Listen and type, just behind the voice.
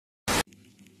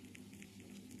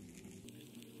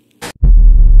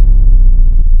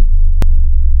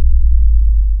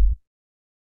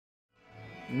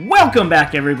Welcome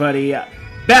back, everybody.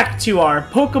 Back to our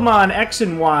Pokemon X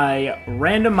and Y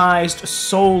randomized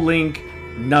Soul Link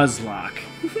Nuzlocke.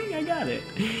 I got it.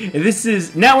 This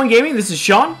is Now in Gaming. This is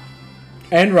Sean.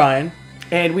 And Ryan.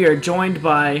 And we are joined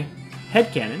by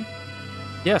HeadCannon.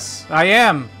 Yes, I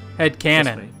am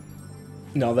HeadCannon.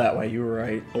 No, that way. You were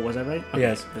right. Oh, was I right? Okay,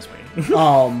 yes. This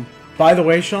way. By the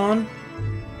way, Sean,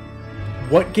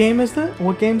 what game is that?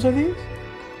 What games are these?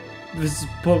 This is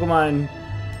Pokemon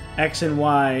X and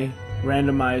Y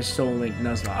randomized Soul Link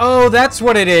Nuzlocke. Oh, that's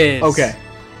what it is. Okay.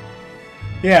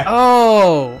 Yeah.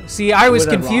 Oh, see, I was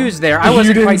confused there. I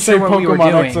wasn't quite sure what we were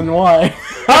doing. You didn't say Pokemon X and Y.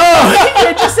 Oh, you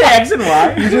can't just say X and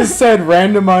Y. You just said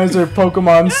Randomizer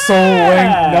Pokemon Soul Link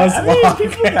Nuzlocke. I mean,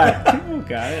 people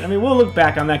got it. I mean, we'll look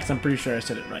back on that because I'm pretty sure I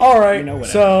said it right. All right. You know,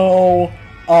 so,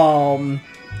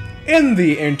 in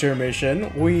the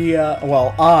intermission, we,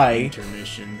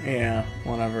 Intermission. Yeah,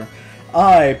 whatever.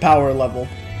 I power level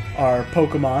our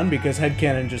Pokemon because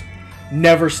HeadCannon just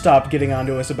never stopped getting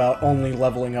onto us about only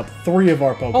leveling up 3 of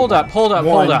our Pokemon. Hold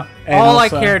up. All I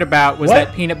cared about was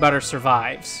that Peanut Butter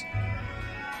survives.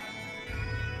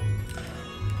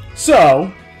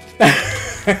 So,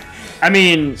 I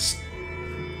mean,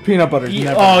 Peanut Butter's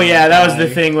never. Oh yeah, that was the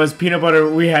thing. Was Peanut Butter?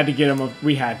 We had to get him.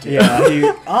 We had to.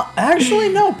 Yeah. Actually,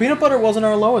 no. Peanut Butter wasn't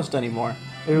our lowest anymore.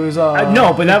 It was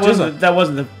no, but that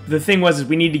wasn't the thing. Was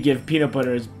we need to give Peanut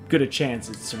Butter as good a chance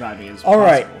at surviving as possible. All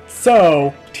right.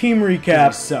 So team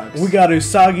recap. Sucks. We got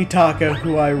Usagi Taka,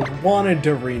 who I wanted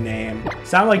to rename.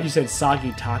 Sound like you said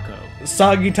Soggy Taco.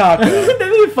 Soggy Taka. That'd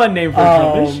be a fun name for a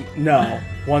rubbish. No.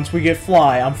 Once we get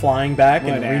Fly, I'm flying back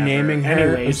and renaming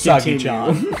her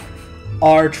Usagi-chan.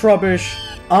 Our Trubbish,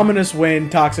 Ominous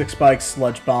Wind, Toxic Spike,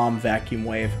 Sludge Bomb, Vacuum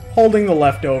Wave, holding the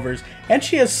leftovers, and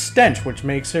she has Stench, which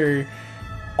makes her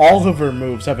all of her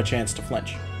moves have a chance to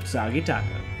flinch. Soggy Taco.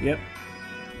 Yep.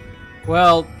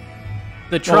 Well,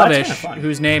 the Trubbish,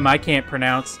 whose name I can't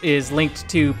pronounce, is linked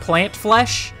to Plant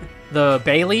Flesh, the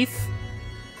bay leaf.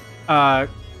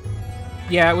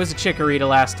 Yeah, it was a Chikorita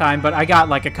last time, but I got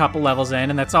like a couple levels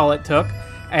in, and that's all it took.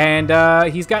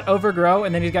 And he's got Overgrow,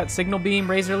 and then he's got Signal Beam,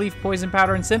 Razor Leaf, Poison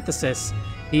Powder, and Synthesis.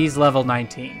 He's level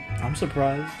 19. I'm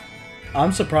surprised.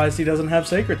 I'm surprised he doesn't have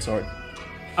Sacred Sword.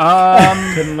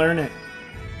 Couldn't learn it.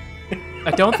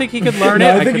 I don't think he could learn it.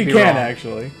 I think he can,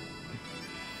 actually.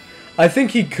 I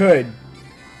think he could.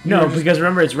 No, because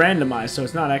remember, it's randomized, so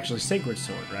it's not actually Sacred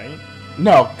Sword, right?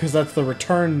 No, because that's the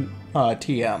return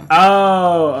TM.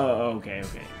 Oh, okay.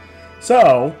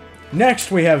 So,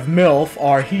 next we have MILF,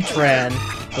 our Heatran,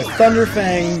 with Thunder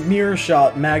Fang, Mirror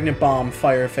Shot, Magnet Bomb,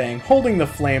 Fire Fang, holding the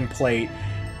Flame Plate,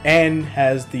 and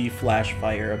has the Flash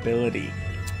Fire ability.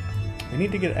 We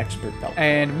need to get Expert Belt.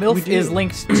 And MILF is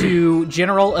linked to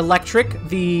General Electric,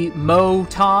 the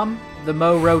Mo-Tom, the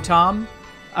Mo-Rotom,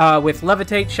 with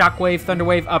Levitate, Shockwave,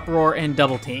 Thunderwave, Uproar, and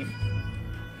Double Team.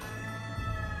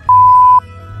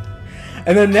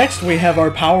 And then next we have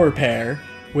our power pair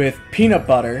with Peanut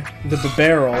Butter, the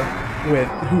Barrel,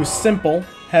 who's simple,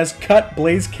 has Cut,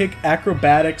 Blaze Kick,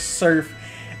 Acrobatics, Surf,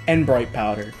 and Bright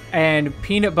Powder. And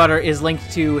Peanut Butter is linked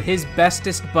to his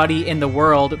bestest buddy in the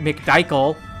world,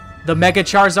 McDykel, the Mega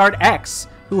Charizard X,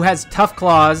 who has Tough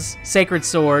Claws, Sacred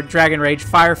Sword, Dragon Rage,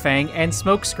 Fire Fang, and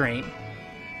Smokescreen.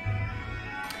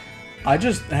 I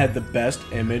just had the best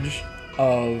image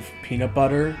of Peanut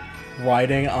Butter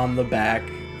riding on the back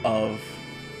of,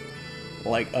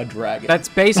 like, a dragon. That's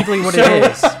basically what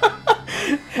it is.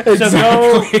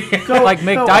 Exactly. So like,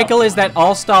 McDykel is that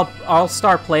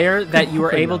all-star player that you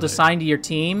were able to sign to your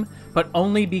team, but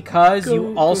only because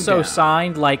you also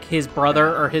signed, like, his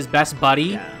brother or his best buddy.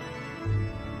 Yeah.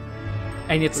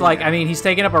 And it's like, I mean, he's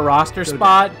taking up a roster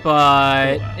spot,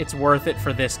 but it's worth it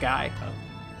for this guy.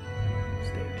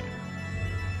 Stay there.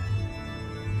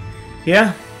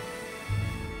 Yeah.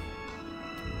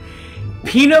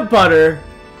 Peanut Butter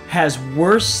has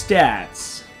worse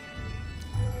stats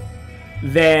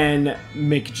than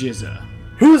McJizza.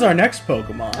 Who's our next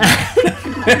Pokemon?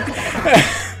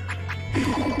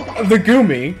 The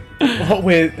Goomy,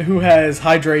 who has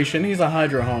Hydration, he's a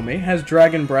Hydro Homie, has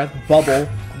Dragon Breath, Bubble,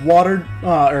 Water,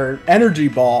 or Energy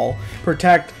Ball,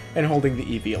 Protect, and holding the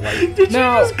Eviolite. Did you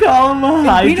just call him a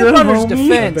Hydro Peanut Butter's Homie?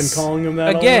 defense, I've been calling him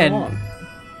that again, all along.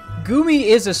 Goomy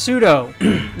is a pseudo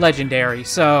legendary,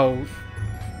 so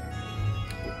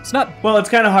it's not. Well, it's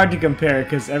kind of hard to compare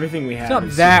because everything we have It's not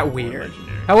is that weird.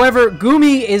 However,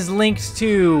 Goomy is linked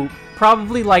to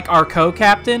probably like our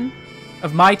co-captain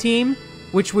of my team,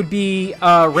 which would be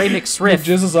Ray McSriff,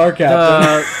 Just as our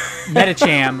captain. the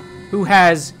Metacham, who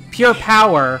has Pure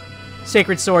Power,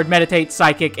 Sacred Sword, Meditate,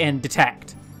 Psychic, and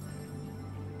Detect.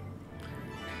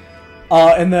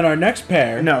 And then our next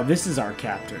pair. No, this is our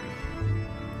captain.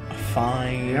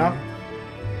 fine. Yep.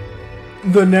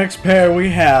 The next pair we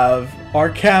have our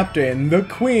captain, the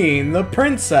queen, the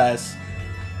princess,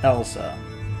 Elsa.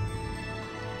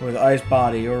 With Ice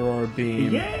Body, Aurora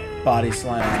Beam, Body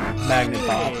Slam, Magnet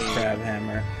Pop, Crab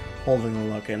Hammer, Holding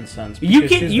the Luck Incense.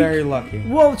 Because she's very lucky.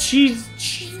 Well,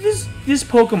 this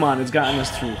Pokemon has gotten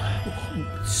us through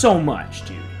so much,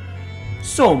 dude.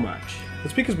 So much.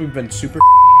 It's because we've been super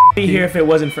Be here if it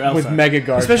wasn't for Elsa. with Mega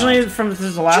Guard. Especially from this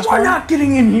is the last one. You are not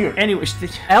getting in here! Anyway,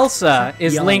 Elsa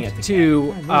is linked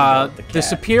to the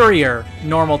superior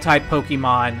normal type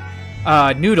Pokemon,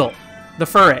 Noodle, the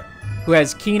Furret, who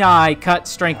has Keen Eye, Cut,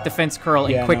 Strength, Defense Curl,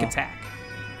 and Quick Attack.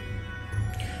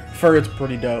 Furret's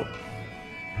pretty dope.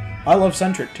 I love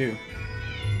Centric too.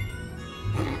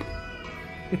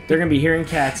 They're gonna be hearing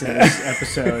cats in this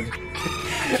episode.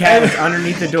 Cat is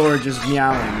underneath the door just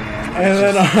meowing, man. And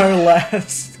then our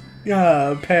last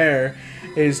pair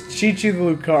is Chi-Chi the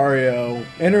Lucario,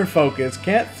 Inner Focus,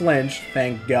 can't flinch,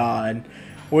 thank God,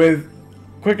 with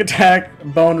Quick Attack,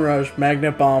 Bone Rush,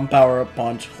 Magnet Bomb, Power Up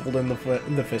Punch, holding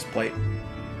the fist plate.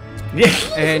 Yeah.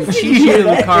 And Chi-Chi the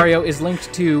Lucario is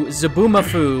linked to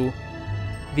Zabumafu,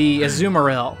 the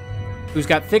Azumarill, who's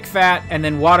got Thick Fat, and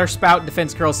then Water Spout,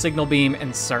 Defense Curl, Signal Beam,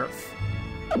 and Surf.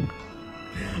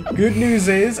 Good news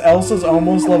is, Elsa's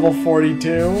almost level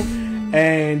 42,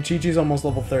 and Chi-Chi's almost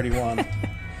level 31.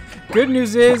 Good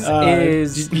news is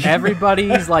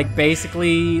everybody's like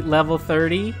basically level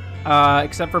 30,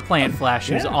 except for Plant Flash,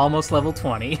 who's almost level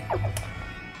 20.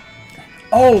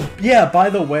 Oh, yeah, by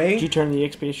the way... Did you turn the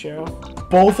XP show?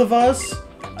 Both of us...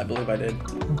 I believe I did.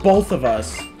 Both of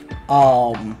us,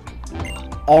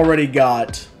 already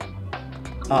got...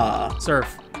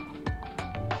 Surf.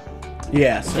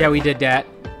 Yeah, Surf. Yeah, we did that.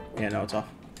 Yeah, no, it's off.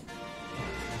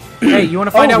 Hey, you want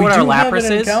to find out what our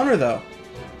Lapras is? Encounter, though.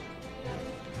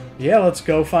 Yeah, let's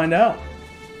go find out.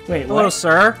 Wait, hello,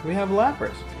 sir. We have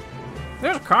Lapras.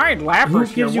 There's kind Lapras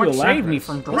here. What saved me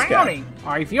from drowning?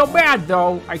 I feel bad,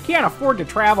 though. I can't afford to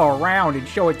travel around and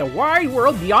show it the wide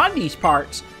world beyond these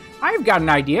parts. I've got an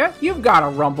idea. You've got a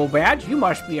Rumble badge. You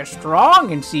must be a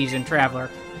strong and seasoned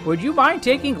traveler. Would you mind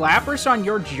taking Lapras on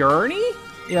your journey?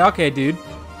 Yeah, okay, dude.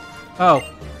 Oh,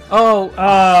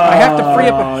 I have to free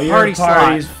up a party slot.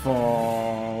 Party's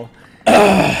full.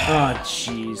 Oh,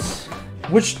 jeez.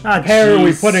 Which pair are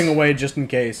we putting away just in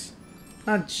case?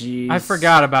 Oh, jeez. I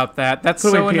forgot about that. That's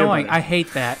so annoying. I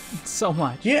hate that so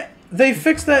much. Yeah, they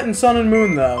fixed that in Sun and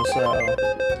Moon, though, so...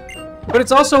 But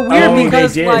it's also weird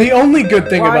because, like... The only good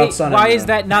thing about Sun and Moon... Why is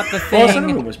that not the thing? Well, Sun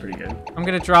and Moon was pretty good. I'm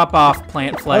gonna drop off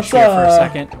Plant Flesh here for a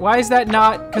second. Why is that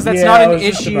not... Because that's not an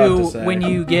issue when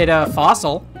you get a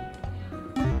Fossil.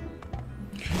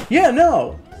 Yeah,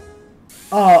 no.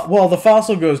 Well, the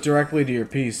Fossil goes directly to your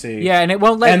PC. Yeah, and it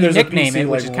won't let you nickname it,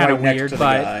 which is kind of weird,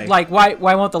 but, like, why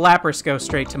won't the Lapras go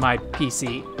straight to my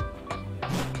PC?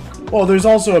 Well, there's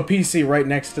also a PC right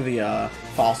next to the,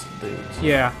 Fossil dudes.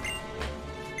 Yeah.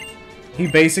 He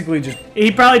basically just...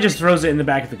 He probably just throws it in the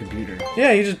back of the computer.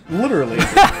 Yeah, he just literally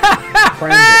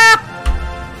frames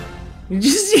it. You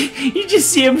just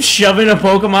see him shoving a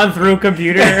Pokemon through a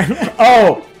computer.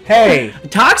 Oh, hey.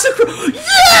 Toxicroak!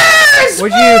 Yes!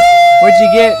 What'd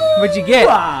you get?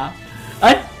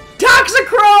 A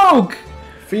Toxicroak!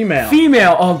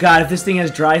 Female. Oh god, if this thing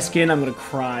has dry skin, I'm gonna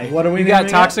cry. What are we You got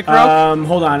Toxicroak?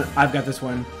 Hold on. I've got this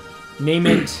one. Name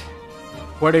it.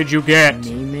 What did you get?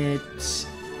 Name it.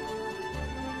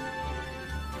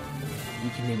 You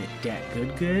can name it Dat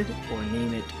Good or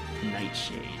name it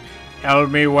Nightshade. Tell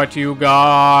me what you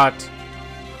got.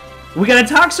 We got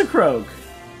a Toxicroak.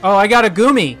 Oh, I got a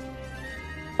Goomy.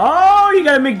 Oh, you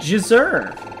got a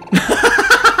McJizzer.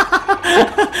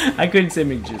 I couldn't say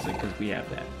McJizzer because we have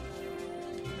that.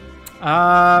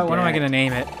 What am I gonna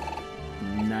name it?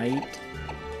 Nope.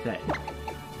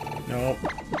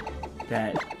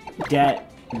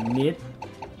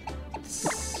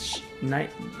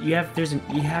 You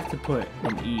have to put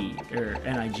an E or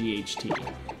N-I-G-H-T.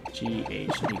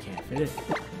 G-H. You can't fit it.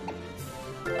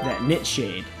 That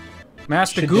Nitshade.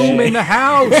 Master Goom in the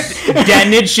house. Dat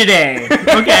Nitshade.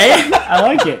 Okay, I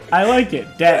like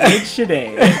it. Dat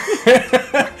Nitshade.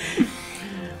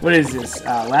 What is this?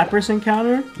 Lapras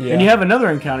encounter? Yeah. And you have another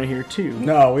encounter here too.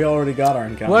 No, we already got our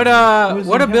encounter.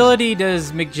 What ability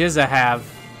does McJizza have?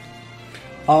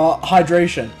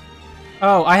 Hydration.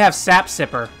 Oh, I have Sap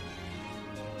Sipper.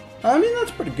 I mean,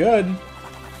 that's pretty good.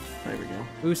 There we go.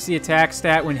 Boosts the attack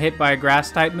stat when hit by a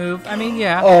grass type move. I mean,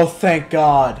 yeah. Oh, thank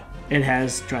God. It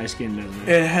has dry skin, doesn't it?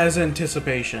 It has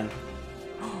anticipation.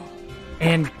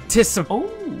 Anticipation. Oh,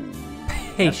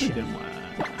 that's a good one.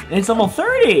 And it's level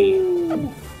 30.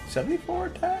 74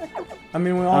 attack? I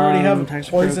mean, we already have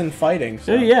poison fighting.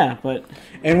 So. Yeah, but...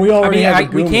 And we already have a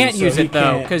Goomy, we can't use it,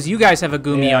 though, because you guys have a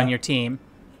Goomy on your team.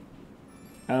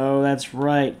 Oh, that's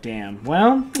right. Damn.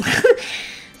 Well...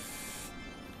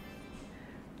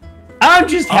 I'm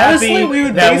just happy honestly,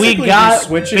 that we got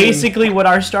basically what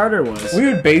our starter was. We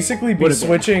would basically be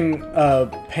switching a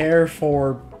pair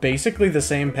for basically the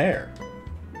same pair.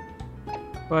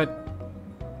 But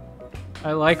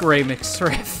I like Remix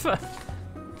Riff.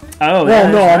 Oh,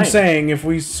 well, no, I'm saying if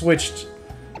we switched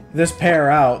this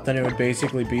pair out, then it would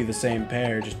basically be the same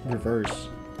pair, just reverse.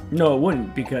 No, it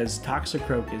wouldn't, because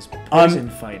Toxicroak is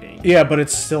poison fighting. Yeah, but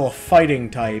it's still a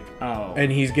fighting type. Oh.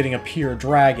 And he's getting a pure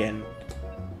dragon.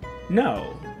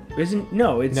 No. Isn't...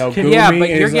 No, it's... No, yeah, but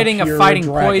you're getting a fighting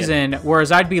dragon. poison,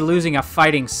 whereas I'd be losing a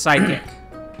fighting psychic.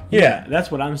 Yeah, that's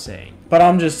what I'm saying. But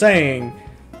I'm just saying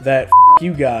that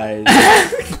you guys...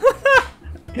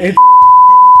 it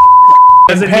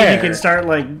doesn't mean you can start,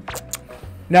 like...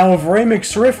 Now, if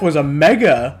Remix Riff was a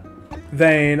Mega,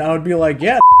 then I would be like,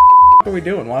 yeah, what are we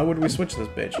doing? Why would we switch this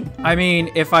bitch? I mean,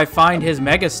 if I find his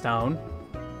Mega Stone...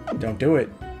 Don't do it.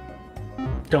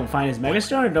 Don't find his Mega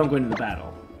Stone or don't go into the battle?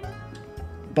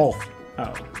 Both.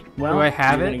 Oh. Well, do I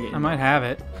have it? I might have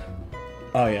it.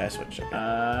 Oh, yeah, I switched it. Go!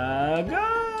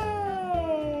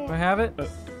 Do I have it?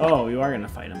 Oh, you are going to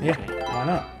fight him. Yeah, okay. why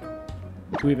not?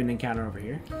 Do we have an encounter over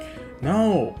here?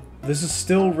 No, this is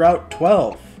still Route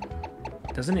 12.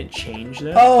 Doesn't it change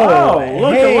though? Oh,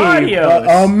 look, hey,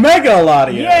 Latios! A Mega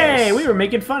Latios! Yay, we were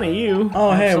making fun of you.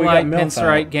 Oh, hey, we got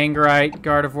Pincerite, Gangarite,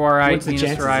 Gardevoirite, What's the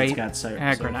chances Venusrite, it's got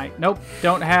Agronite. Nope,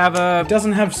 don't have a... It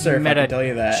doesn't have Surf, I can tell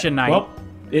you that. Shenite. Well,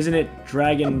 isn't it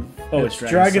Dragon... Oh, it's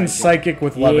Dragon Psychic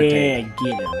with Levitate.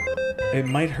 Yeah, get him. It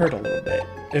might hurt a little bit.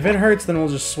 If it hurts, then we'll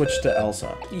just switch to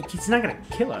Elsa. It's not gonna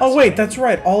kill us. Oh, wait, that's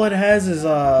right. All it has is,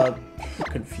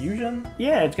 Confusion?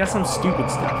 Yeah, it's got some stupid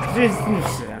stuff.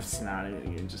 That's not it.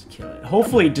 You can just kill it.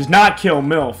 Hopefully it does not kill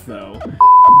MILF, though.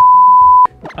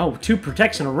 Oh, 2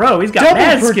 protects in a row. He's got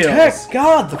mad skills.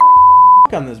 God, the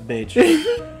on this bitch.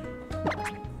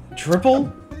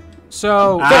 Triple?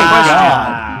 So,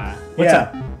 What's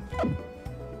up?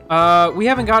 we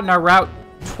haven't gotten our Route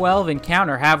 12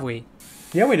 encounter, have we?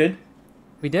 Yeah, we did.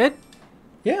 We did?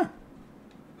 Yeah.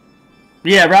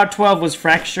 Yeah, Route 12 was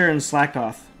Fracture and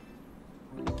Slackoth.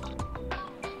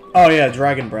 Oh yeah,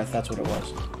 Dragon Breath, that's what it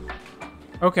was.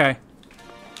 Okay.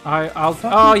 I'll...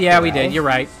 Oh, yeah, we did. You're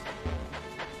right.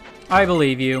 I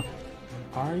believe you.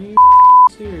 Are you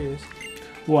serious?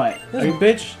 What? This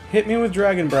bitch hit me with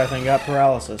Dragon Breath and got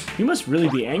paralysis. You must really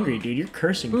be angry, dude. You're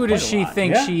cursing. Who does she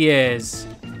think she is?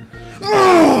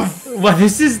 Well,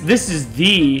 this is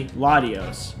the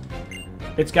Latios.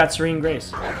 It's got Serene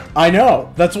Grace. I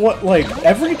know. That's what, like,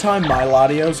 every time my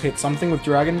Latios hit something with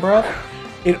Dragon Breath,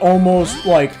 it almost,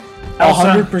 like,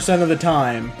 100% of the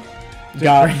time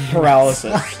got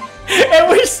paralysis. And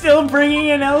we're still bringing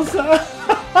in Elsa.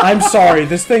 I'm sorry,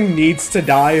 this thing needs to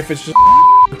die if it's just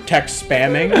text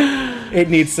spamming. It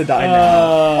needs to die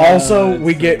now. Also,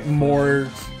 we get more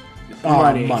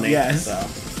money. Yes. So.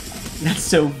 That's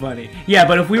so funny. Yeah,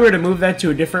 but if we were to move that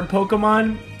to a different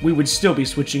Pokemon, we would still be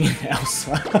switching into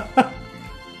Elsa.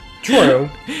 True.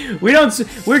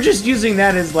 We're just using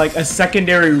that as like a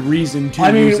secondary reason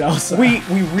to use Elsa. We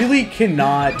really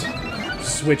cannot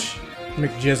switch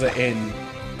McJizza in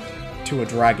to a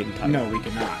dragon type. No, we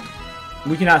cannot.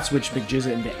 We cannot switch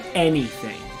McJizza into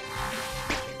anything.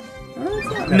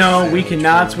 No, we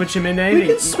cannot switch him into anything.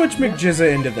 We can switch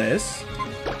McJizza into this.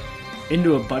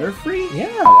 Into a Butterfree?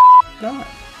 Yeah, not.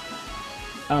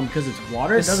 Because it's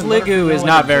water? The Sliggoo is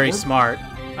not very smart.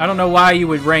 I don't know why you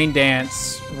would Rain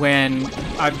Dance when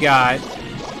I've got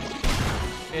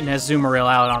an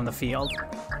Azumarill out on the field.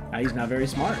 He's not very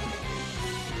smart.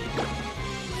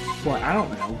 What? I don't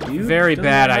know, dude. Very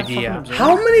bad idea.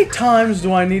 How many times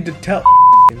do I need to tell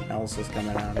Elsa's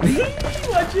coming out of me?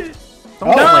 Watch it.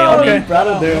 Don't flail me.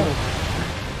 That'll do.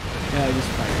 Yeah, I just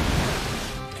fired.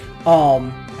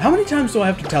 How many times do I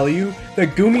have to tell you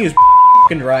that Goomy is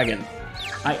f***ing dragon?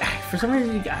 For some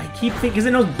reason, I keep thinking, because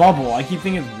it knows Bubble, I keep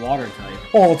thinking it's water type.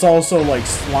 Oh, it's also, like,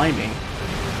 slimy.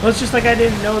 Well, it's just like I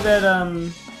didn't know that,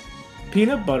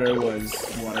 Peanut Butter was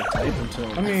water type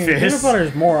until I mean, Peanut Butter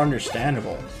is more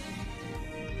understandable.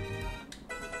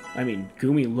 I mean,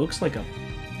 Goomy looks like a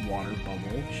water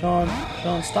bubble. Sean,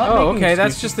 stop Oh, making okay,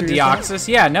 that's just the Deoxys.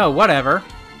 Yeah, no, whatever.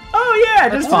 Oh, yeah,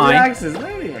 That's just fine. Deoxys.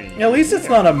 At least it's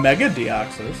not a Mega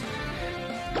Deoxys.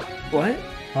 What?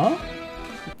 Huh?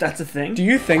 That's a thing? Do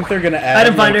you think they're gonna add...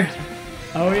 Item Finder.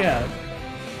 Oh, yeah.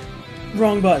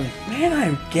 Wrong button. Man, I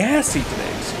am gassy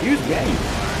today. Excuse me.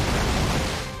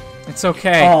 It's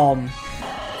okay.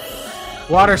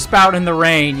 Water spout in the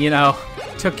rain, you know.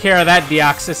 Took care of that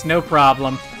Deoxys, no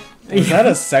problem. Is that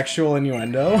a sexual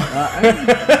innuendo?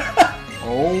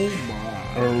 Oh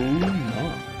my. Oh my.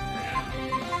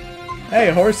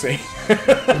 Hey, horsey.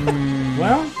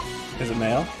 Well, is it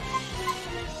male?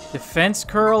 Defense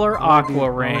curl or aqua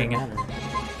ring?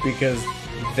 Because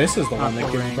this is the one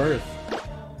that gives birth.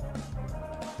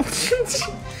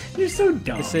 You're so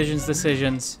dumb.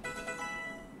 Decisions.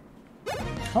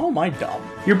 How am I dumb?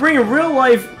 You're bringing real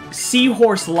life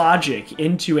seahorse logic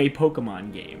into a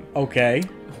Pokemon game. Okay.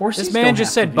 Horses This man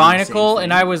just said Bionicle,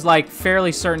 and I was like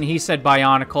fairly certain he said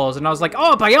Bionicles, and I was like,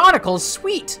 oh, Bionicles,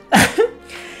 sweet!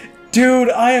 Dude,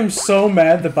 I am so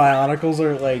mad that Bionicles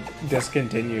are, like,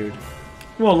 discontinued.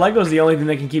 Well, Lego's the only thing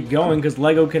that can keep going, because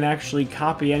Lego can actually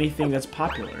copy anything that's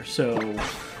popular, so...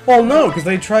 Well, no, because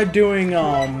they tried doing,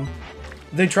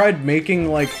 they tried making,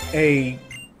 like, a,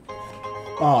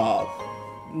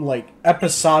 like,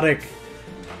 episodic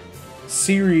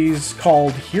series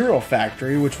called Hero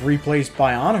Factory, which replaced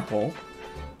Bionicle,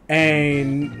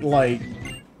 and, like,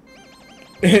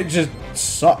 it just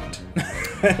sucked.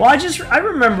 Well, I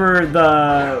remember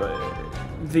the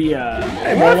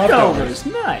leftovers.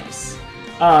 Nice.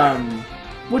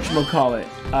 Whatchamacallit?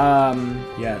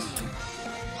 Yes.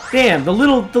 Damn, the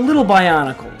little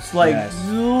Bionicles, like Yes.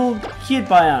 little kid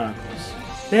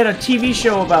Bionicles. They had a TV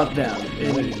show about them.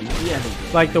 And, yeah,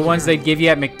 Like the ones they'd give you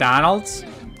at McDonald's?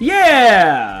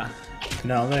 yeah.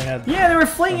 No, they had... Yeah, they were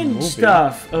flinging movie.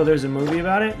 stuff. Oh, there's a movie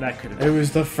about it? That could have been. It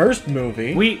was the first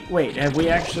movie. Wait, have we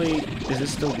actually... Is it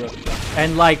still good?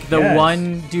 And like the Yes.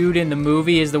 one dude in the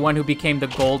movie is the one who became the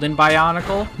Golden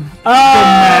Bionicle? Oh,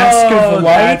 Mask of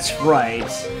Light? That's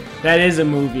right. That is a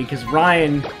movie, because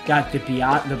Ryan got the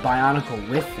Bionicle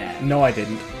with that. No, I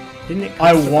didn't. Didn't it come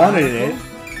I with the wanted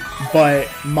Bionicle? it, but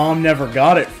Mom never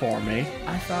got it for me.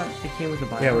 I thought it came with the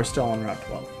Bionicle. Yeah, we're still on Route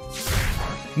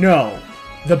 12. No,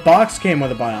 the box came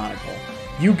with a Bionicle.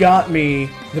 You got me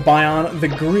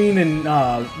the green and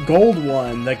gold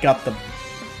one that got the,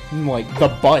 like, the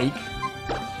bike.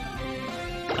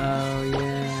 Oh,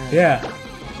 yeah. Yeah.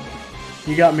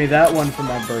 You got me that one for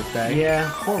my birthday. Yeah,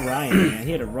 poor Ryan, man.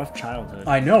 He had a rough childhood.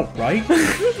 I know, right?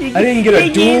 I didn't get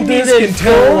a dual disc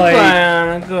until, like...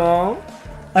 Bionicle.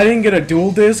 I didn't get a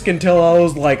dual disc until I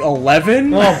was, like,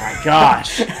 11. Oh my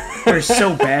gosh. They're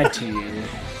so bad to you.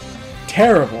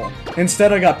 Terrible.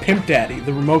 Instead, I got Pimp Daddy,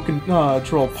 the remote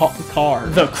control car.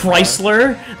 The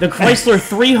Chrysler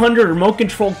 300 remote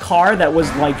control car that was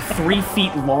like 3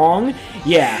 feet long.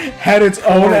 Yeah. Had its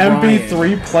own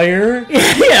MP3 player.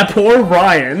 Yeah, poor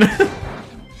Ryan.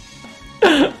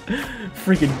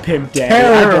 Freaking Pimp Daddy.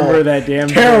 Terrible. I remember that damn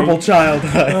Terrible thing.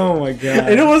 childhood. Oh my god.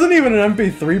 And it wasn't even an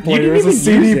MP3 player, it was a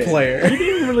CD player. You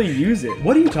didn't even really use it.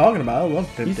 What are you talking about? I love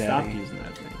Pimp You Daddy. stopped using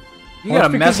that thing. You got a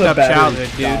messed up childhood,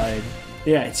 dude.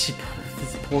 Yeah, it's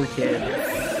this poor kid.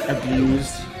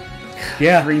 Abused.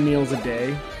 Yeah. 3 meals a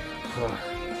day.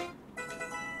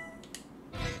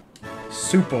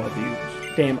 Super abused.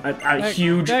 Damn, a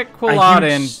huge... That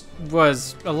Quilladin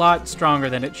was a lot stronger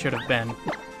than it should have been.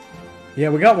 Yeah,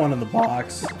 we got one in the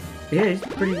box. Yeah, he's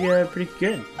pretty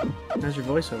good. How's your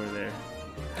voice over there?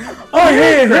 Oh,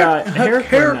 yeah,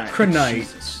 Heracronite.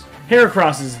 Jesus.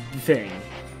 Heracross's thing.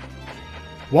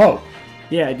 Whoa.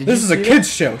 Yeah, did This you is a see kids'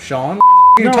 show, Sean.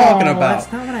 What are you talking about?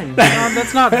 That's not what I meant. No,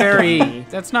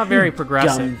 that's not very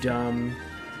progressive. Dumb.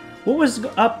 What was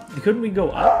up? Couldn't we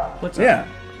go up? What's up? Yeah.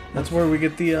 That's where we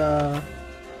get the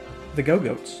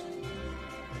Go-Goats.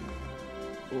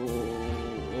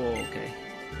 Oh, okay.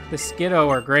 The Skiddo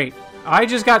are great. I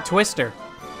just got Twister.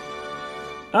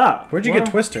 Ah, Where'd you get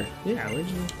Twister? Yeah, where'd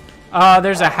you...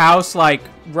 There's a house, like,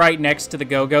 right next to the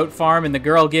Go-Goat farm, and the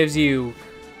girl gives you...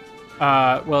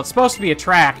 well, it's supposed to be a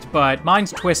tract, but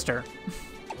mine's Twister.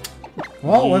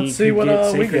 Well, let's see what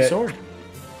we Sacred get. Sword.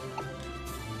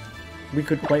 We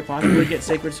could quite possibly get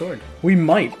Sacred Sword. We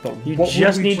might, but You what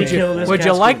just would we need to change? kill this Would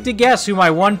you Cascade. like to guess who my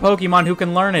one Pokemon who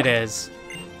can learn it is?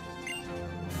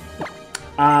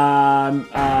 The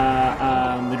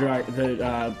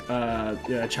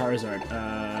Charizard.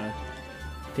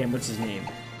 Damn, what's his name?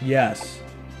 Yes.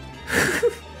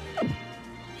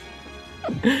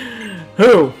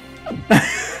 Who?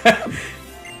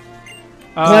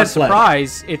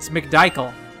 Surprise, it's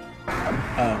McDykel.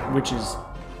 Which is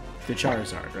the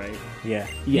Charizard, right? Yeah.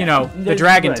 You know, the that's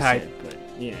dragon what I type. said,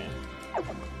 but, yeah.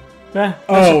 No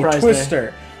Oh, surprise there.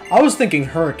 Twister. I was thinking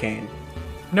Hurricane.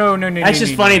 No. That's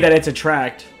just funny that it's a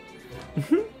tract.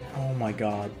 Oh my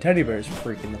god. Teddy Bear's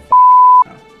freaking the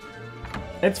out.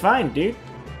 It's fine, dude.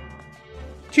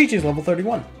 Chi-Chi's level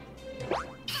 31.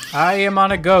 I am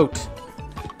on a goat.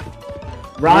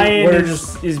 Ryan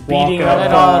is beating up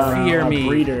Let all fear a me.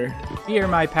 breeder. Fear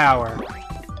my power.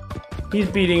 He's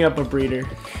beating up a breeder.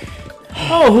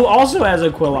 Oh, who also has a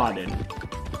Quilladin.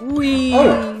 Wee.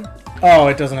 Oh,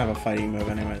 it doesn't have a fighting move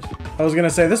anyways. I was gonna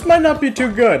say, this might not be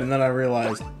too good, and then I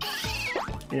realized.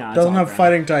 Yeah, It doesn't have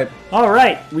fighting type.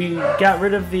 Alright, we got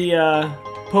rid of the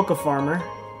Poke Farmer.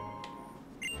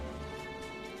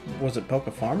 Was it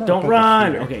Poke Farmer? Don't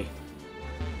run! Okay.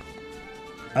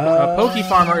 A Poke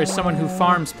Farmer is someone who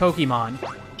farms Pokemon.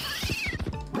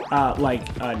 Like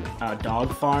a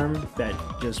dog farm that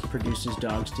just produces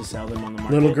dogs to sell them on the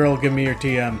market. Little girl, give me your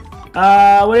TM.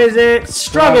 What is it?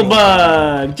 Struggle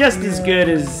Bug! Just as good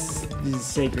as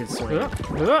Sacred Sword.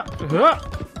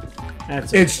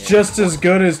 That's okay. It's just as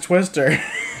good as Twister.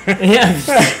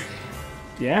 Yeah.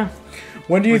 Yeah.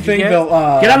 When do you think they'll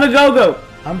Get on the go-go!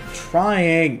 I'm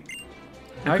trying.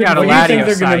 I got a When do you think Latios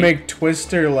they're gonna site. make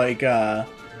Twister like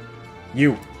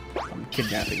you? I'm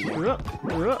kidnapping you.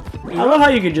 I love how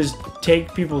you could just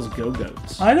take people's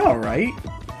go-goats. I know, right?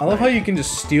 I love how you can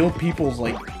just steal people's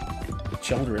like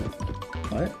children.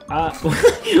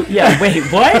 What? Yeah, wait,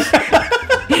 what?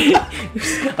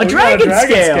 a dragon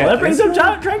scale! That brings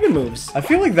up dragon moves. I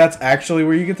feel like that's actually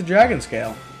where you get the dragon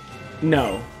scale.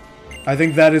 No. I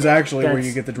think that is actually where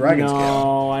you get the dragon scale.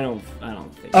 No, I don't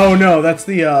think. Oh no, that's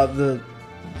the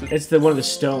It's one of the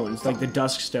stones, like the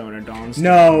Dusk Stone or Dawn Stone.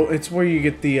 no, it's where you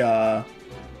get the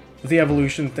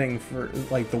evolution thing for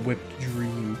like the whipped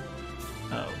dream.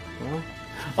 Oh.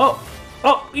 Well.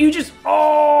 Oh, you just...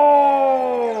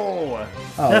 Oh!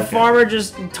 That okay. farmer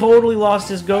just totally lost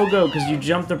his go-go because you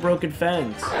jumped the broken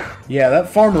fence. Yeah, that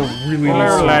farmer really needs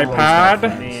to replace that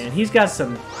fence. Man, he's got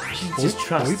some... He just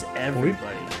trusts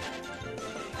everybody.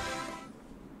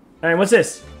 Alright, what's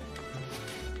this?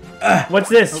 What's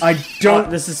this? I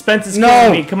don't... the suspense is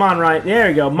killing me. Come on, Ryan. There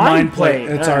you go. Mind plate.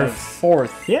 It's our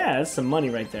fourth. Yeah, that's some money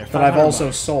right there. That I've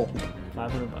also sold.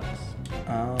 $500.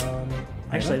 Item?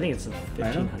 Actually, I think it's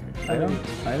 1,500.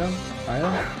 Item.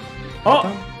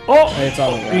 Oh! It's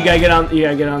on the ground. You gotta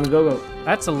get on the go-go.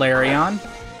 That's a Larion.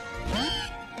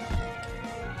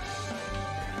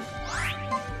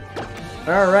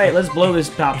 Alright, let's blow this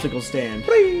popsicle stand.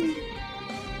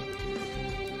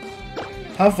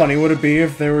 How funny would it be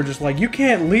if they were just like, you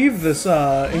can't leave this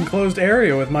enclosed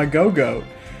area with my go-go.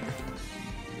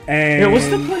 And Yeah, what's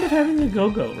the point of having the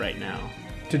go-go right now?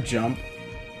 to jump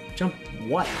Jump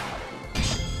what?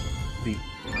 the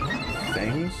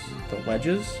things, the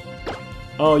ledges.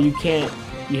 Oh, you can't.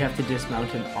 You have to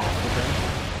dismount him off the ground.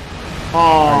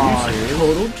 Are you serious?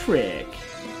 Total trick.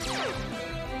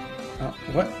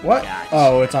 What? Gotcha.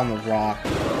 Oh, it's on the rock.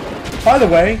 By the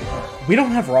way, we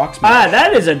don't have rocks.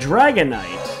 That is a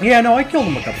Dragonite. Yeah, no, I killed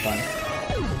him a couple times.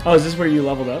 Oh, is this where you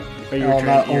leveled up? Or you were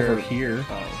not over here.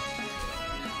 Oh.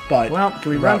 But Well,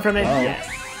 can we run from it? well. Yes.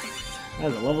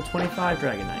 That is a level 25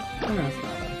 Dragonite. No, it's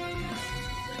not.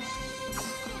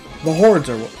 The hordes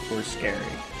were scary.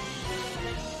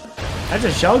 That's a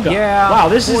Shelgon. Yeah. Wow,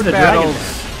 this is horde the battles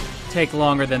Dragonite. take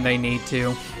longer than they need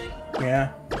to.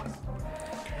 Yeah.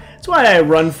 That's why I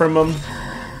run from them.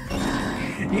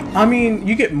 I mean,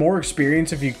 you get more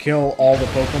experience if you kill all the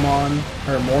Pokemon,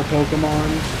 or more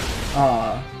Pokemon,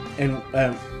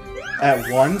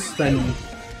 at once than,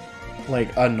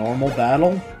 like, a normal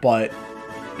battle, but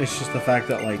it's just the fact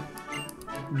that, like,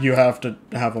 you have to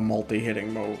have a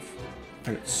multi-hitting move.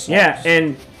 And it sucks. Yeah,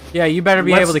 and... Yeah, you better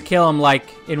be able to kill them, like,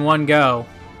 in one go.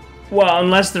 Well,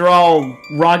 unless they're all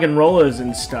rock and rollers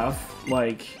and stuff,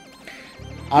 like...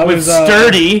 I with was,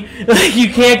 sturdy, like, you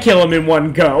can't kill them in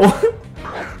one go.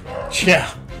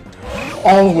 Yeah.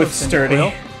 All with sturdy.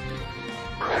 Quill.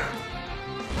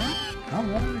 Oh,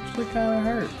 that actually kind of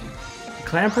hurt.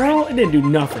 Clamperl? It didn't do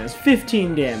nothing. It's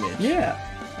 15 damage. Yeah.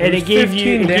 And it gave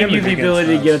you the damage ability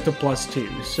to against get up to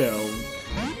 +2, so...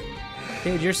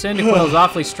 Dude, your Cyndaquil is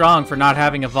awfully strong for not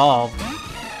having evolved.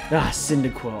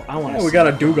 Cyndaquil. I want to. Oh, we got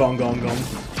a Dugong Gong Gong.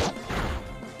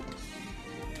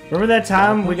 Remember that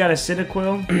time we got a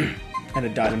Cyndaquil? And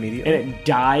it died immediately. And it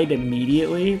died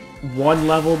immediately? One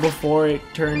level before it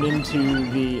turned into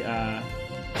the,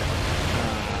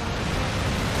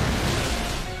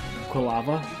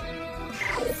 Quilava?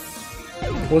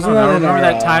 Wasn't I that in remember our,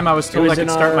 that time I was told was I could in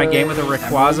start my our game with a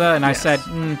Rayquaza, and I yes. said,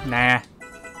 nah.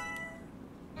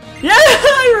 Yeah,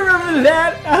 I remember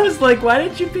that. I was like, why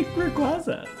didn't you pick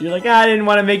Rayquaza? You're like, I didn't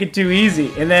want to make it too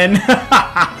easy. And then,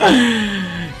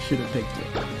 should have picked it.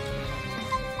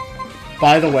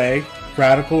 By the way,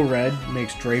 Radical Red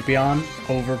makes Drapion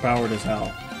overpowered as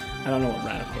hell. I don't know what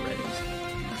Radical Red is.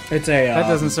 It's a... That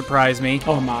doesn't surprise me.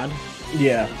 Oh, mod.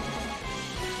 Yeah.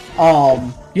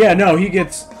 Yeah, no, he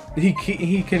gets... He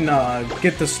can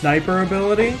get the sniper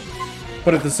ability,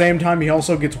 but at the same time, he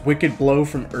also gets Wicked Blow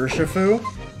from Urshifu,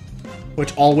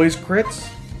 which always crits.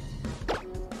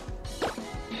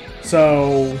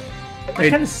 So... That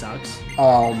kind of sucks.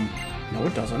 No,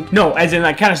 it doesn't. No, as in,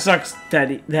 that kind of sucks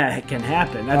that that can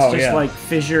happen. That's just like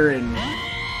Fissure and...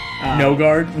 No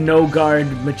Guard? No Guard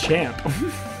Machamp.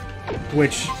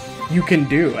 Which you can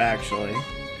do, actually.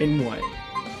 In what?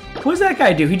 What does that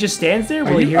guy do? He just stands there?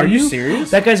 Will he heal Are you you?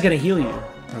 serious? That guy's gonna heal you.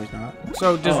 No, he's not.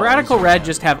 So, does Radical Red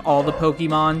just have all the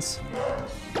Pokemons?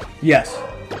 Yes.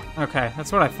 Okay,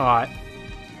 that's what I thought.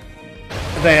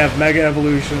 They have Mega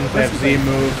Evolutions, they have Z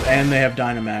moves, and they have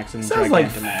Dynamax and Sounds like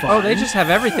Gigantamax. Oh, they just have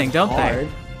everything, don't Hard.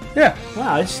 they? Yeah.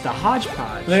 Wow, it's just a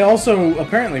hodgepodge. They also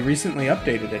apparently recently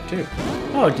updated it too.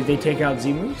 Oh, did they take out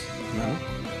Z moves? No.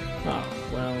 Oh,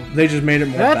 well. They just made it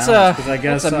more That's balanced, 'cause I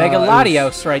guess a Mega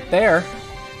Latios right there.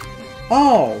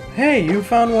 Oh, hey, you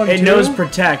found one It too? knows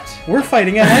Protect. We're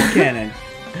fighting a HeadCannon.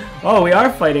 Oh, we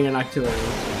are fighting an Octillery.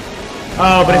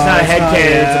 Oh, but it's not a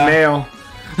HeadCannon, it's a male.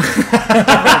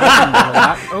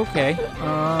 Okay.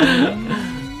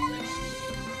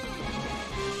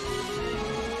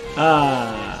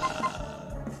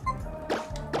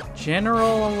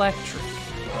 General Electric.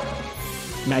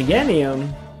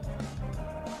 Meganium?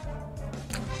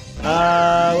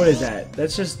 What is that?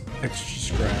 That's just... It's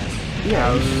just grass.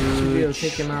 Yeah, we should be able to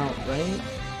take him out, right?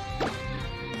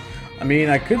 I mean,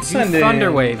 I could send in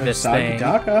Thunder Wave this thing.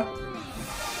 Sagitaka.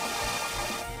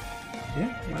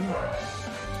 Yeah, why not?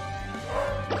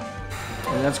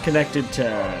 And that's connected to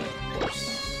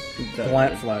the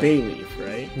Plant Flash. Bayleaf,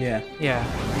 right? Yeah. Yeah.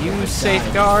 Use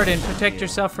Safeguard and protect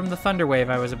yourself from the Thunder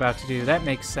Wave I was about to do. That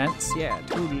makes sense. Yeah,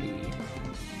 totally.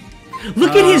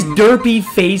 Look at his derpy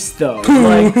face, though.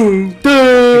 Like,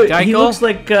 he looks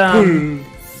like,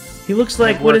 he looks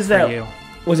like, what is that?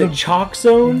 Was it Chalk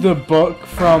Zone? The book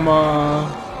from,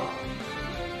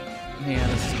 Yeah,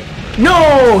 this is good.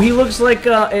 No! He looks like,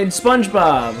 in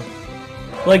SpongeBob.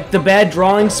 Like the bad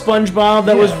drawing SpongeBob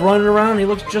that was running around. He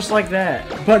looks just like that.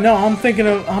 But no, I'm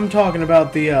talking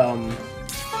about the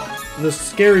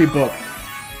scary book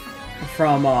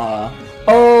from,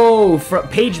 Oh, from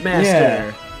Page Master.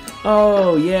 Yeah.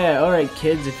 Oh, yeah. Alright,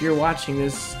 kids, if you're watching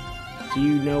this, do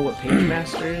you know what Page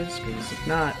Master is? Because if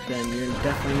not, then you're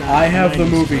definitely not. I have the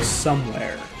movie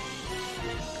somewhere.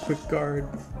 Quick Guard.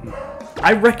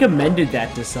 I recommended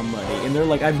that to somebody, and they're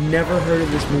like, I've never heard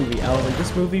of this movie. I was like,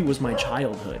 this movie was my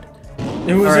childhood.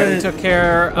 It was Alright, we took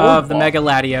care of the Mega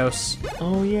Latios.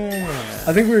 Oh, yeah.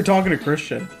 I think we were talking to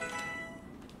Christian.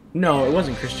 No, it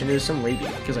wasn't Christian. It was some lady,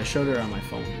 because I showed her on my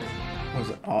phone. Was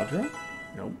it Audra?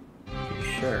 Nope.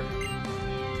 Sure.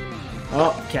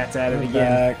 Oh, cat's at it again.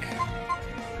 Back.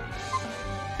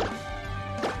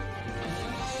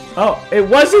 Oh, it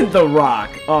wasn't the Rock.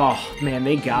 Oh, man,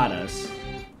 they got us.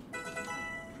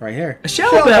 Right here. A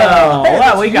Shell Bell! Hey,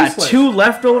 Wow, we got useless. 2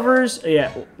 leftovers.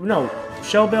 Yeah, no,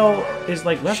 Shell Bell is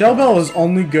like leftovers. Shell Bell is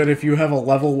only good if you have a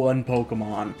level 1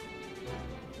 Pokemon.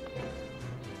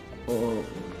 Oh,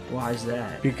 why is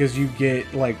that? Because you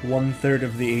get like 1/3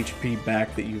 of the HP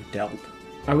back that you've dealt.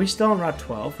 Are we still on Route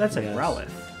 12? That's a Yes.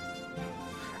 Growlithe.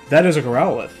 That is a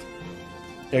Growlithe.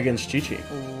 Against Chi-Chi.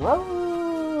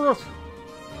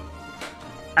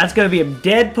 That's gonna be a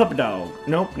dead puppy dog.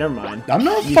 Nope, never mind. I'm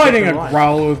not You fighting a kept her alive.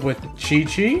 Growlithe with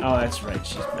Chi-Chi. Oh, that's right.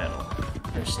 She's metal.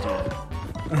 Or steel.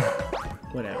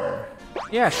 Whatever.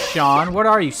 Yeah, Sean, what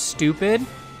are you, stupid?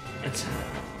 It's...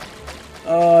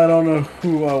 I don't know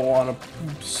who I want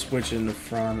to switch in the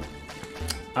front.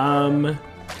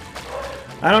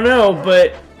 I don't know,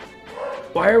 but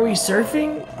why are we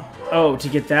surfing? Oh, to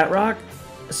get that rock?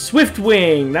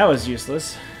 Swiftwing! That was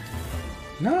useless.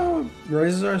 No,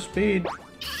 raises our speed.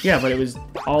 Yeah, but it was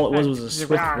all it was a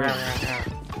Swiftwing.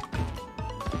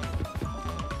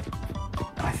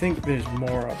 I think there's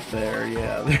more up there.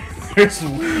 Yeah, there's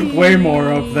way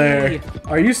more up there.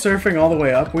 Are you surfing all the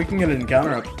way up? We can get an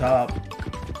encounter up top.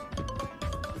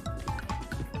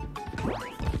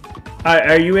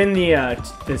 Are you in the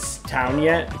this town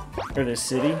yet, or this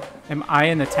city? Am I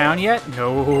in the town yet?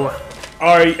 No.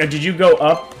 Did you go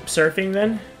up surfing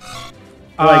then?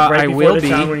 I will be.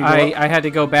 Town when you go up? I had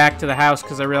to go back to the house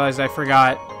because I realized I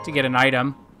forgot to get an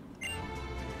item.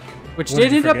 Which What did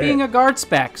did you end up forget? being a guard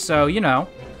spec, so, you know.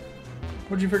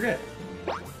 What'd you forget?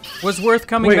 Was worth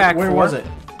coming Wait, back where for. was it?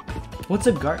 What's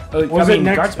a guard? Oh, Was I it mean,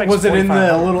 guard next? spec's Was it in the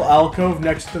 4500. little alcove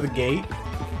next to the gate?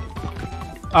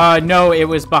 No, it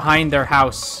was behind their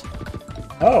house.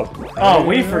 Oh. Oh,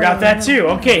 we forgot that too.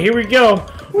 Okay, here we go.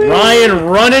 Ryan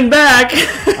running back.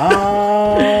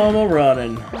 I'm a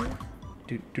running.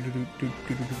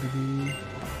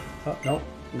 Oh, no,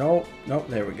 no, no.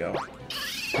 There we go.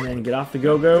 And then get off the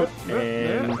go-go,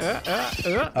 and...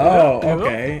 Oh,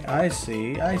 okay. I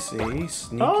see. Sneaky,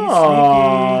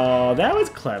 Oh, that was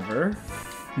clever.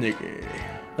 sneaky.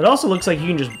 It also looks like you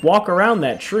can just walk around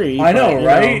that tree. I know, but,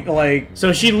 right? know. Like...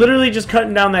 So she literally just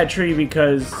cutting down that tree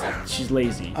because she's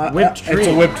lazy. Whipped dream. It's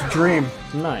a whipped dream.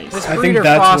 Nice. This I think breeder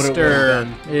that's what it Foster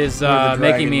would've is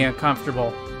making me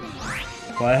uncomfortable.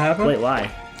 What happened? Wait,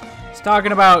 why? He's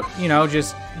talking about, you know,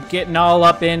 just getting all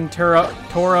up in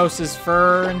Tauros's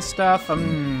fur and stuff.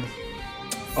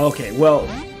 Okay, well,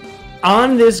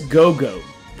 on this go-go,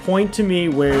 point to me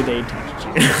where they touched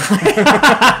you.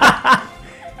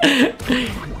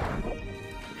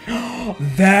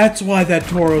 That's why that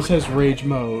Tauros has rage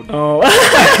mode. Oh.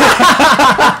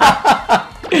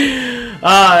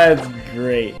 Ah, that's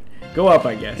great. Go up,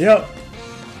 I guess. Yep.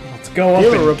 Let's go up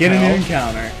and get an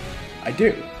encounter. I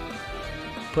do.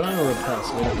 Put on a repel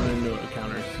so we don't run into a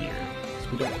counter here. So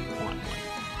we don't want one.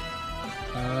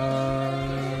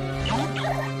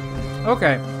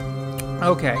 Okay.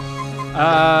 Oh,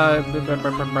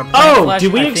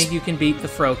 did we I think you can beat the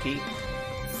Froakie.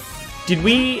 Did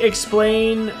we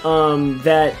explain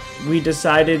that we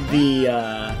decided the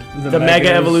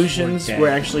Mega Evolutions were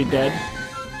actually dead?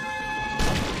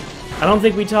 I don't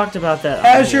think we talked about that.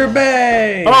 Azure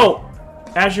Bay! Oh!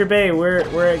 Azure Bay, we're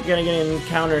gonna get an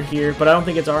encounter here, but I don't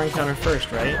think it's our encounter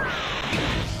first, right?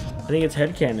 I think it's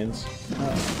headcannons.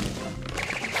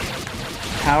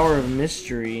 Power of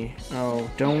Mystery. Oh,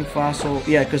 Dome Fossil.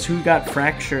 Yeah, because who got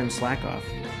Fracture and Slack off?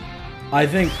 I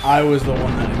think I was the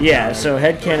one that... Yeah, so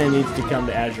headcannon needs to come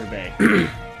to Azure Bay.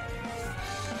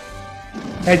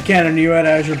 Headcannon, you at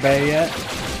Azure Bay yet?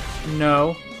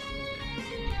 No.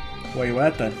 Where you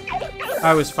at then?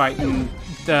 I was fighting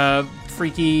the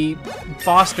freaky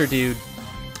Foster dude.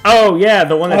 Oh, yeah,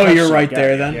 the one that... Oh, you're right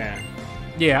there then? Yeah.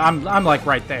 Yeah, I'm like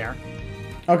right there.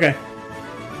 Okay.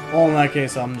 Well, in that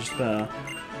case, I'm just, I'm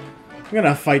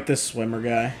gonna fight this swimmer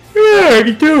guy. Yeah, I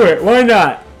can do it. Why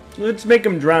not? Let's make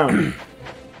him drown.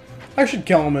 I should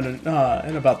kill him in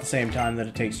about the same time that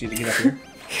it takes you to get up here.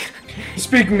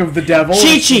 Speaking of the devil...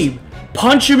 Chi-Chi!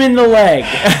 Punch him in the leg!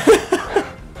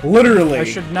 Literally. I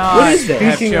should not have Speaking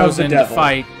of the chosen to devil.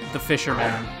 fight the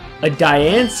fisherman. A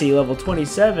Diancie, level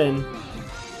 27.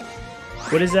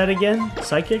 What is that again?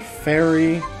 Psychic?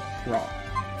 Fairy Rock.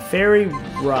 Fairy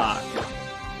Rock.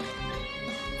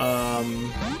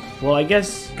 Well, I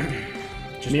guess...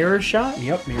 Mirror Shot?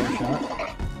 Yep, Mirror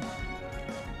Shot.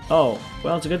 Oh,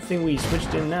 well, it's a good thing we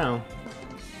switched in now.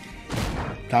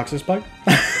 Toxic Spike?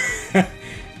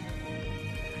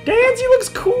 Diancie looks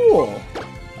cool!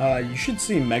 You should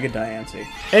see Mega Diancie.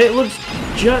 And it looks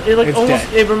just... It, like, It's almost...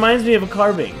 dead. It reminds me of a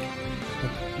Carbink.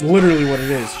 Literally what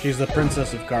it is. She's the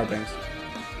princess of Carbinks.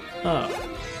 Oh.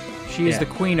 She is Yeah. the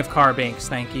queen of Carbinks,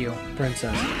 thank you.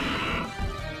 Princess.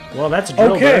 Well, that's a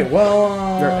drill. Okay, bird.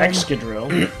 well, Or Excadrill.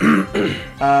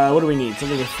 What do we need?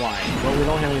 Something with flying. Well, we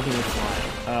don't have anything with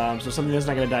flying. So something that's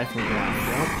not going to die from the ground.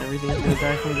 Well, everything is going to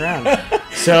die from the ground.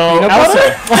 So,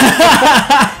 Elsa.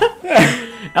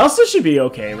 Elsa should be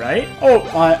okay, right? Oh,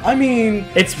 I mean...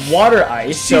 It's water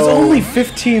ice, She's only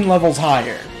 15 levels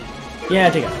higher. Yeah,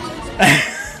 take it.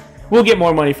 We'll get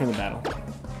more money from the battle.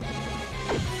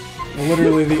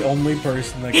 Literally the only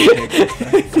person that can take this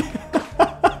thing.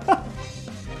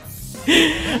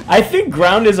 I think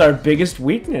ground is our biggest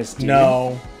weakness, dude.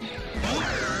 No.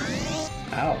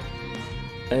 Ow.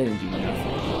 I didn't do nothing.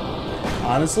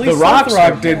 Honestly, The rocks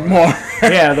Rock did did more.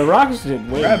 Yeah, the rocks did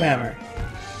way Grab more. hammer.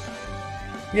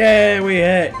 Yay, we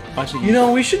hit. Actually, You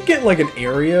know, we should get like an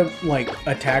area, like,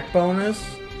 attack bonus.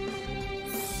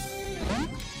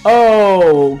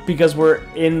 Oh, because we're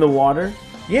in the water?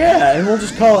 Yeah, and we'll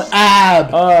just call it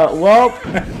AB. Well,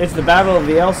 it's the Battle of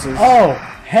the Elsas. Oh,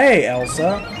 hey,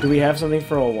 Elsa. Do we have something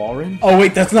for a Walren? Oh,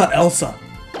 wait, that's not Elsa.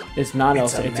 It's not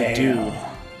It's Elsa, a it's a male. dude.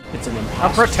 It's an A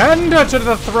imposter. pretender to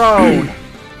the throne!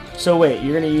 So wait,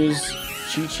 you're gonna use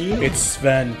Chi-Chi? It's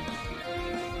Sven.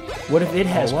 What if it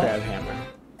has what? Crab Hammer?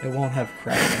 It won't have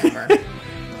crab hammer.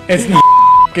 It's not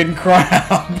f***ing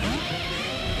crab.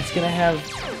 It's gonna have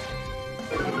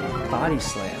Body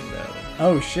Slam, though.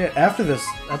 Oh, shit. After this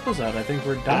episode, I think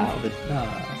we're done for the...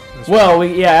 Well,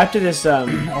 after this out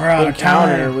of encounter,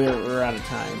 time. we're out of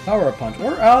time. Power-up punch.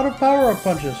 We're out of power-up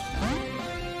punches.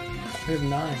 We have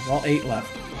 9. Well, 8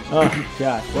 left. Oh,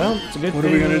 God. Well, it's a good What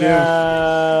thing. are we gonna do?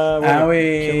 We're gonna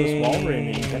Owie. kill this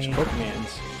Walren and catch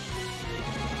Pokemons.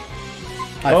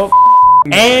 I Oh,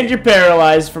 and you're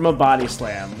paralyzed from a Body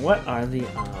Slam. What are the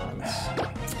odds?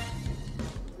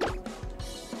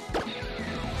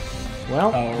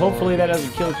 Well, Oh. hopefully that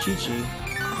doesn't kill Chi-Chi.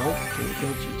 Nope, didn't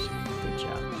kill Chi-Chi. Good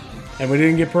job. And we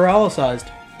didn't get paralyzed.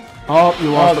 Oh,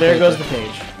 You lost the there paper. goes the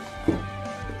page.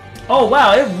 Oh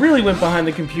wow, it really went behind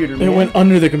the computer, man. It went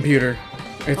under the computer.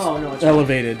 It's no, it's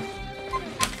elevated.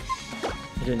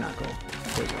 It did not go.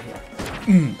 Wait, right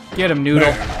here. Get him,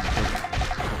 Noodle.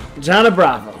 Johnny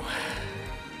Bravo.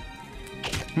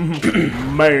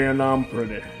 Man, I'm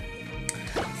pretty.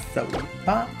 So,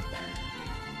 pop.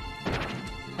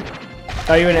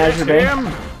 Are you in Azure Bay?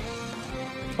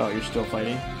 Oh, you're still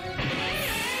fighting?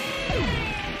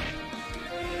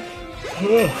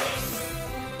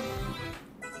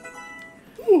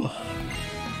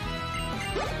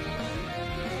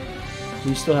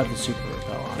 You still have the super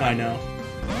repel on. I know.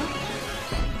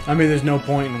 I mean, there's no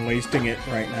point in wasting it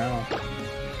right now.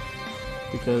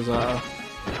 Because,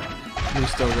 we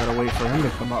still gotta wait for him to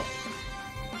come up.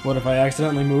 What if I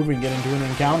accidentally move and get into an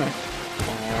encounter?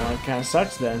 Oh, that kind of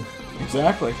sucks then.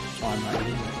 Exactly. Oh, I'm not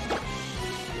doing it.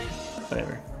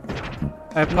 Whatever.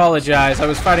 I apologize. I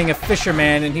was fighting a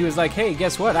fisherman, and he was like, "Hey,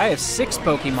 guess what? I have 6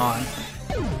 Pokemon."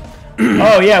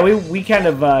 Oh yeah, we kind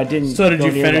of didn't. So did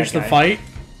you finish the fight?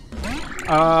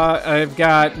 I've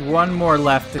got one more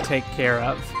left to take care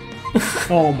of.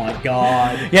 Oh my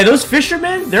god. Yeah, those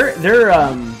fishermen,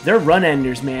 they're run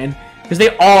enders, man. Because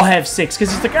they all have 6.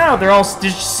 Because it's like, oh,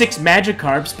 there's 6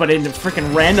 Magikarps, but in the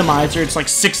freaking randomizer, it's like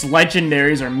 6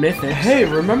 legendaries or mythics. Hey,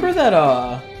 remember that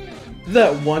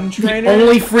that one trainer? The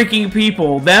only freaking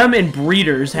people, them and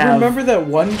breeders have. Remember that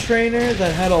one trainer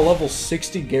that had a level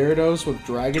 60 Gyarados with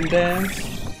Dragon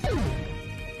Dance?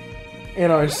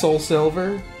 In our Soul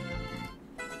Silver?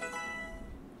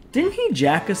 Didn't he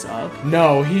jack us up?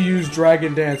 No, he used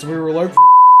Dragon Dance. We were like,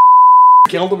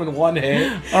 killed him in one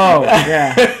hit. Oh,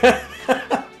 yeah.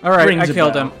 Alright, I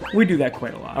killed him. We do that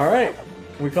quite a lot. Alright,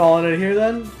 we calling it here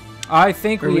then? I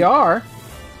think we are.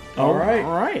 Alright.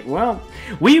 Alright, well,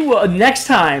 we will, next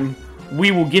time,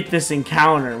 we will get this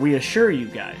encounter. We assure you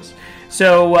guys.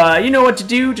 So, you know what to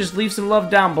do. Just leave some love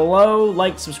down below.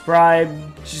 Like, subscribe.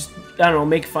 Just, I don't know,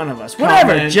 make fun of us.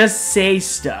 Whatever. Comment. Just say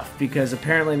stuff. Because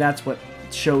apparently that's what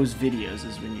shows videos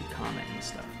is when you comment and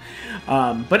stuff.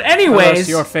 But anyways, what's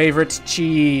your favorite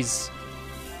cheese?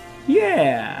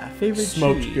 Yeah, favorite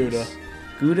smoked cheese. Gouda.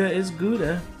 Gouda is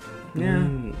Gouda. Yeah.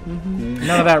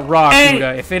 None of that raw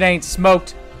Gouda. If it ain't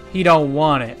smoked, he don't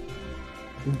want it.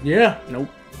 Yeah. Nope.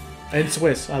 And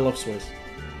Swiss. I love Swiss.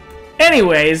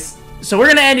 Anyways, so we're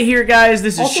gonna end it here, guys.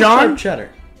 This is Also Sean. sharp cheddar.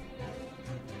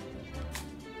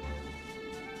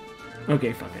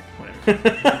 Okay, fuck it.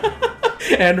 Whatever.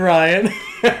 And Ryan.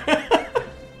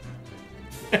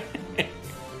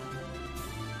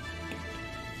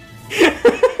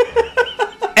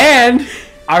 And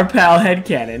our pal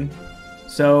HeadCannon.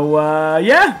 So,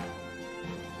 yeah.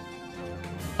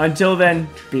 Until then,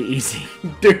 be easy.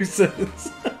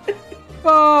 Deuces.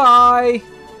 Bye.